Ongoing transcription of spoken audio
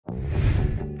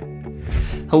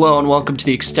Hello and welcome to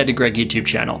the Extended Greg YouTube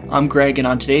channel. I'm Greg, and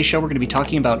on today's show we're going to be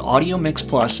talking about Audio Mix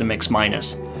Plus and Mix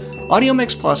Minus. Audio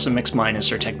Mix Plus and Mix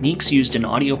Minus are techniques used in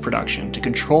audio production to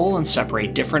control and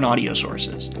separate different audio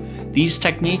sources. These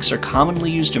techniques are commonly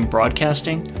used in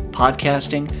broadcasting,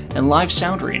 podcasting, and live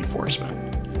sound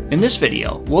reinforcement. In this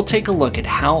video, we'll take a look at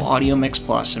how Audio Mix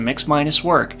Plus and Mix Minus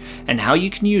work and how you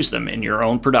can use them in your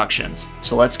own productions.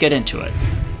 So let's get into it.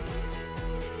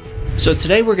 So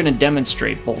today we're going to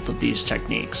demonstrate both of these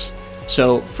techniques.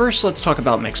 So first let's talk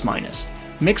about Mix Minus.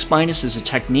 Mix Minus is a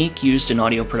technique used in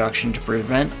audio production to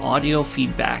prevent audio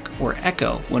feedback or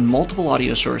echo when multiple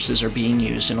audio sources are being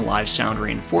used in a live sound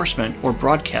reinforcement or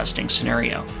broadcasting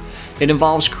scenario. It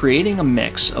involves creating a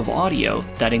mix of audio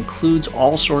that includes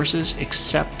all sources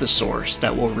except the source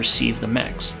that will receive the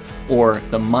mix, or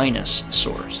the minus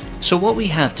source. So what we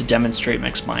have to demonstrate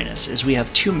Mix Minus is we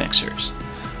have two mixers.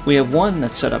 We have one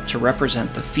that's set up to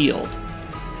represent the field,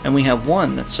 and we have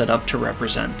one that's set up to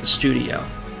represent the studio.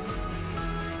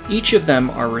 Each of them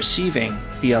are receiving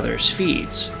the other's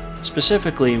feeds,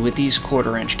 specifically with these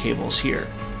 1/4 inch cables here.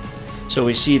 So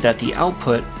we see that the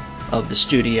output of the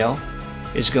studio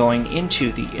is going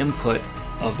into the input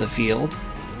of the field,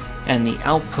 and the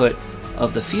output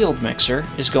of the field mixer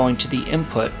is going to the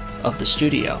input of the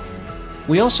studio.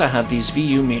 We also have these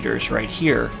VU meters right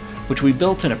here, which we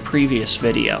built in a previous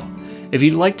video. If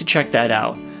you'd like to check that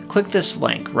out, click this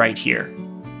link right here.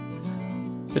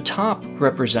 The top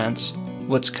represents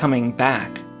what's coming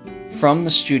back from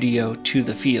the studio to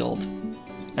the field,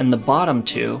 and the bottom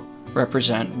two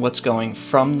represent what's going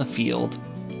from the field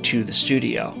to the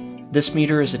studio. This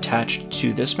meter is attached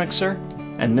to this mixer,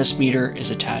 and this meter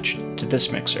is attached to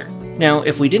this mixer. Now,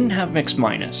 if we didn't have Mix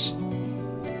Minus,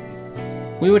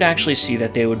 we would actually see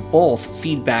that they would both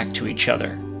feed back to each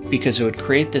other, because it would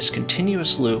create this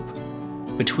continuous loop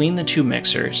between the two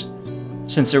mixers,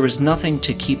 since there was nothing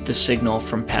to keep the signal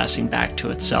from passing back to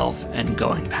itself and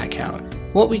going back out.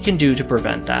 What we can do to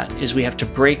prevent that is we have to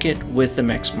break it with the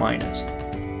Mix Minus.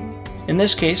 In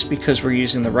this case, because we're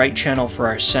using the right channel for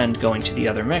our send going to the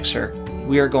other mixer,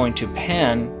 we are going to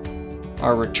pan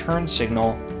our return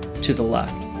signal to the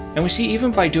left. And we see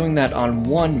even by doing that on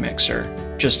one mixer,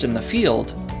 just in the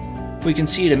field, we can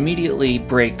see it immediately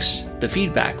breaks the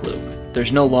feedback loop.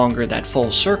 There's no longer that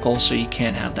full circle, so you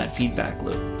can't have that feedback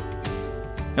loop.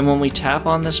 And when we tap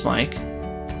on this mic,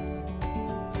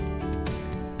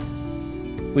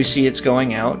 we see it's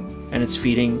going out and it's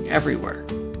feeding everywhere.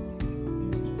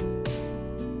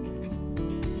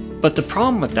 But the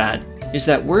problem with that is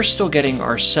that we're still getting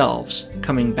ourselves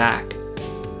coming back.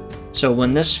 So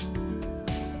when this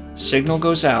signal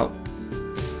goes out,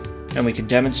 and we can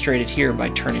demonstrate it here by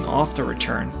turning off the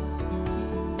return,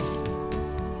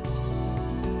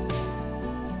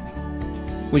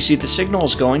 we see the signal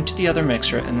is going to the other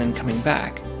mixer and then coming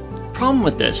back. The problem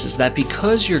with this is that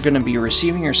because you're going to be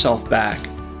receiving yourself back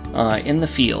in the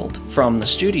field from the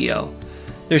studio,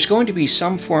 there's going to be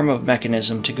some form of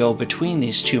mechanism to go between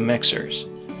these two mixers.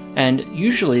 And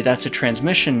usually that's a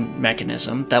transmission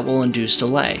mechanism that will induce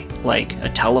delay, like a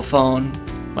telephone,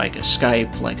 like a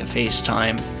Skype, like a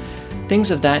FaceTime.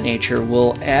 Things of that nature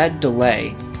will add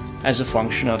delay as a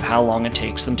function of how long it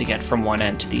takes them to get from one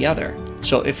end to the other.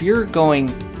 So if you're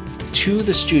going to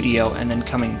the studio and then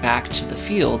coming back to the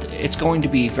field, it's going to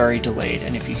be very delayed,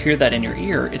 and if you hear that in your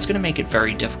ear, it's going to make it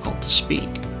very difficult to speak.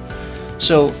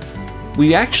 So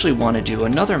we actually want to do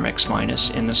another Mix Minus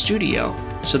in the studio,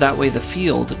 so that way the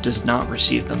field does not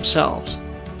receive themselves.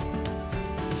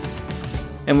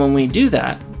 And when we do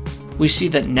that, we see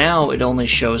that now it only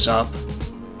shows up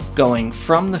going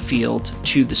from the field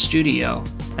to the studio,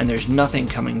 and there's nothing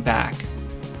coming back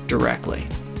directly.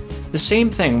 The same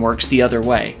thing works the other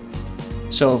way.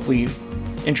 So if we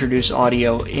introduce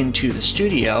audio into the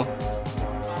studio,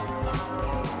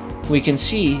 we can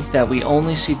see that we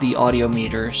only see the audio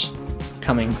meters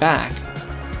coming back,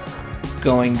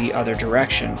 going the other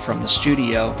direction from the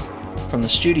studio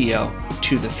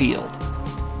to the field.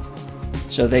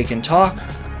 So they can talk,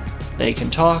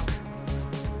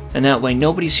 and that way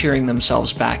nobody's hearing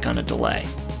themselves back on a delay.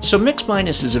 So Mix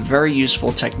Minus is a very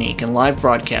useful technique in live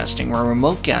broadcasting where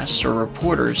remote guests or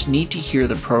reporters need to hear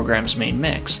the program's main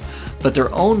mix, but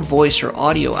their own voice or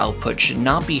audio output should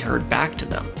not be heard back to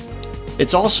them.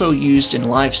 It's also used in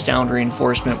live sound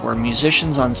reinforcement where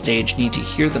musicians on stage need to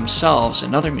hear themselves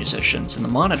and other musicians in the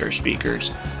monitor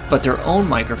speakers, but their own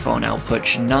microphone output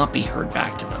should not be heard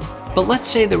back to them. But let's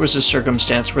say there was a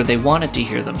circumstance where they wanted to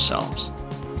hear themselves.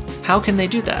 How can they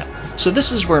do that? So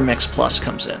this is where Mix Plus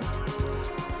comes in.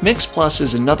 Mix Plus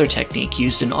is another technique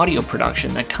used in audio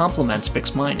production that complements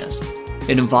Mix Minus.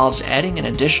 It involves adding an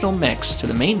additional mix to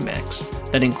the main mix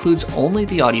that includes only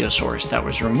the audio source that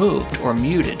was removed or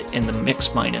muted in the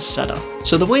mix-minus setup.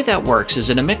 So the way that works is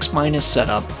in a mix-minus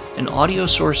setup, an audio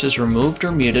source is removed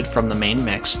or muted from the main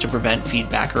mix to prevent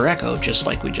feedback or echo, just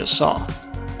like we just saw.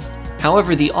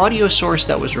 However, the audio source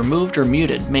that was removed or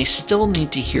muted may still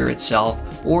need to hear itself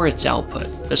or its output,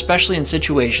 especially in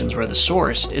situations where the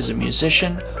source is a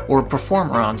musician or a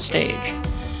performer on stage.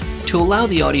 To allow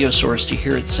the audio source to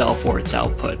hear itself or its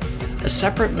output, a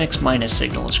separate mix-minus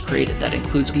signal is created that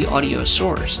includes the audio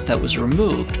source that was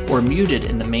removed or muted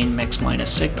in the main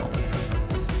mix-minus signal.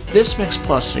 This mix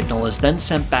plus signal is then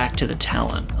sent back to the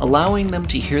talent, allowing them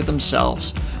to hear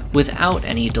themselves without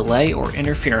any delay or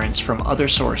interference from other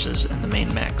sources in the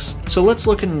main mix. So let's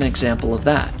look at an example of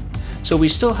that. So we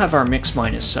still have our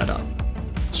mix-minus set up.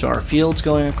 So our field's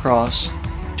going across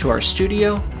to our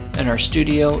studio, and our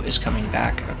studio is coming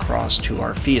back across to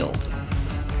our field.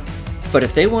 But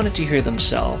if they wanted to hear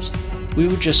themselves, we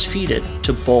would just feed it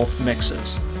to both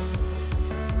mixes.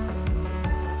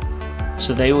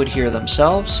 So they would hear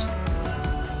themselves,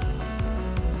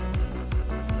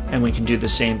 and we can do the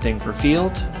same thing for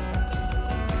field.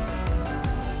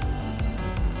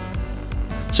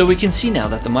 So we can see now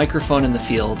that the microphone in the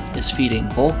field is feeding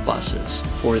both buses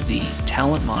for the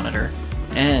talent monitor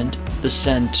and the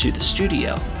send to the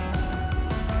studio,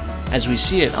 as we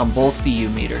see it on both VU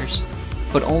meters,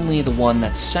 but only the one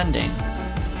that's sending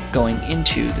going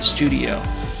into the studio.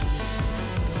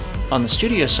 On the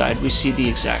studio side, we see the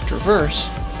exact reverse,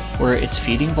 where it's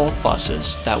feeding both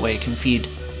buses. That way it can feed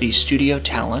the studio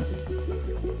talent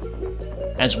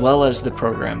as well as the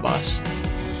program bus.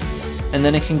 And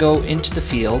then it can go into the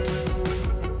field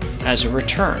as a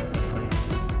return.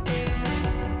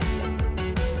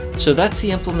 So that's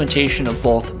the implementation of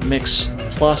both Mix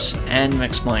Plus and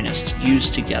Mix Minus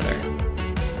used together.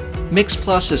 Mix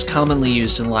Plus is commonly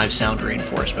used in live sound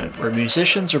reinforcement, where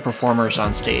musicians or performers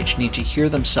on stage need to hear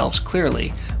themselves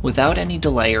clearly without any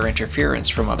delay or interference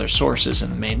from other sources in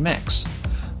the main mix.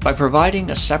 By providing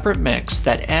a separate mix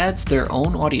that adds their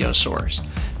own audio source,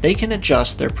 they can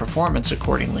adjust their performance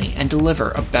accordingly and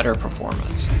deliver a better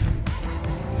performance.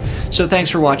 So thanks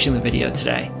for watching the video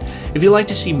today. If you'd like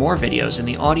to see more videos in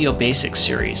the Audio Basics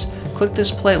series, click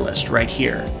this playlist right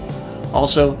here.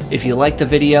 Also, if you liked the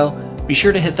video, be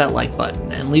sure to hit that like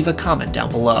button and leave a comment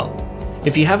down below.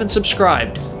 If you haven't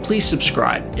subscribed, please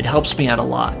subscribe, it helps me out a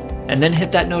lot. And then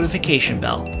hit that notification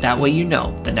bell, that way you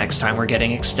know the next time we're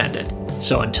getting extended.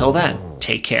 So until then,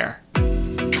 take care.